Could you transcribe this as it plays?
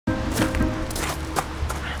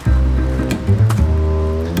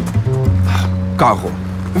kauwgom.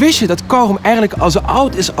 Wist je dat kauwgom eigenlijk al zo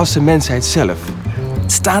oud is als de mensheid zelf?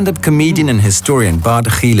 Stand-up comedian and historian Bart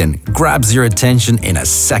Gielen grabs your attention in a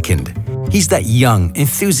second. He's that young,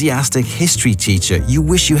 enthusiastic history teacher you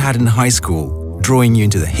wish you had in high school, drawing you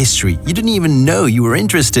into the history you didn't even know you were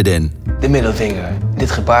interested in. De middelvinger.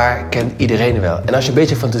 Dit gebaar kent iedereen wel. En als je een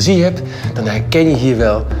beetje fantasie hebt, dan herken je hier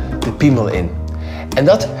wel de piemel in. En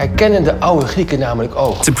dat herkennen de oude Grieken namelijk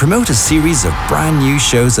ook. To promote a series of brand new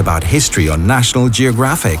shows about history on National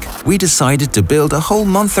Geographic, we decided to build a whole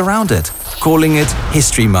month around it, calling it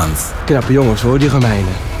History Month. Knappe jongens hoor, die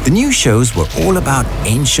Romeinen. The new shows were all about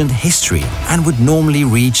ancient history and would normally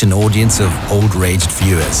reach an audience of old-raged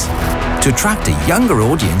viewers. To attract a younger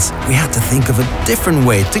audience, we had to think of a different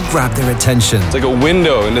way to grab their attention. It's like a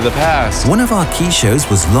window into the past. One of our key shows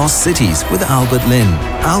was Lost Cities with Albert Lin.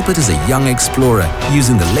 Albert is a young explorer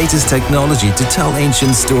using the latest technology to tell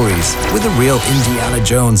ancient stories with a real Indiana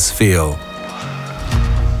Jones feel.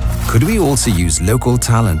 Could we also use local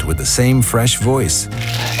talent with the same fresh voice?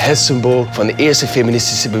 Het symbool van de eerste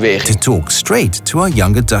feministische beweging. To talk straight to our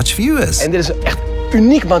younger Dutch viewers. En dit is echt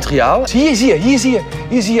uniek materiaal. Hier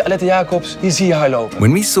zie je Aletta Jacobs, hier zie je haar lopen.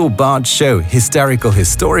 When we saw Bart's show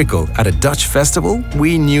Historical at a Dutch festival, we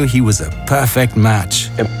knew he was a perfect match.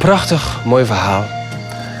 Een prachtig mooi verhaal,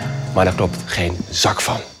 maar daar klopt geen zak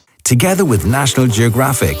van. Together with National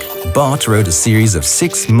Geographic, Bart wrote a series of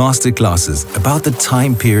 6 masterclasses about the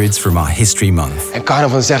time periods from our History Month. En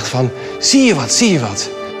Carnaval zegt van, zie je wat?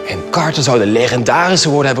 En Carter zou de legendarische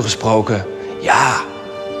woorden hebben gesproken. Ja,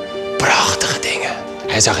 prachtige dingen.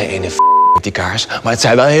 Hij zag geen ene met die kaars, maar het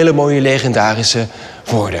zijn wel hele mooie legendarische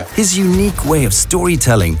woorden. His unique way of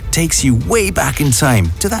storytelling takes you way back in time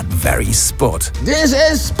to that very spot. This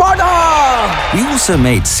is Sparta! We also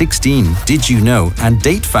made 16 Did You Know and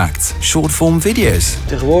Date Facts short-form videos.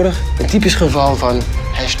 Tegenwoordig een typisch geval van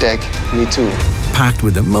 #MeToo. Packed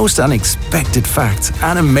with the most unexpected facts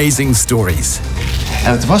and amazing stories.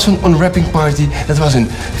 En het was een unwrapping party, dat was een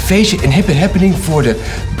feestje, een hip happening voor de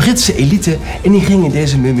Britse elite. En die gingen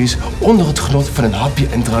deze mummies onder het genot van een hapje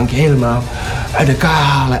en drankje helemaal uit elkaar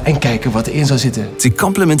halen en kijken wat erin zou zitten. To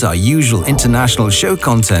complement our usual international show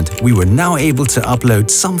content, we were now able to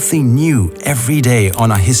upload something new every day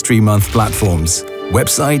on our History Month platforms.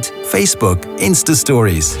 Website, Facebook,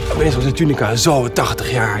 Insta-stories. Opeens was de tunica zo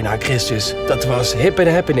 80 jaar na Christus. Dat was hip and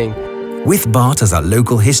happening. With Bart as our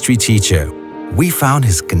local history teacher, we found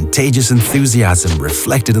his contagious enthusiasm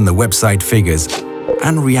reflected in the website figures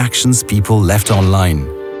and reactions people left online.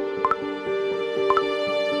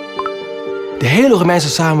 De hele Romeinse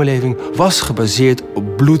samenleving was gebaseerd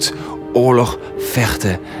op bloed, oorlog,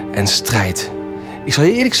 vechten en strijd. Ik zal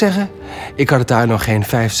je eerlijk zeggen, ik had het daar nog geen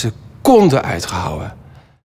 5 seconden uitgehouden.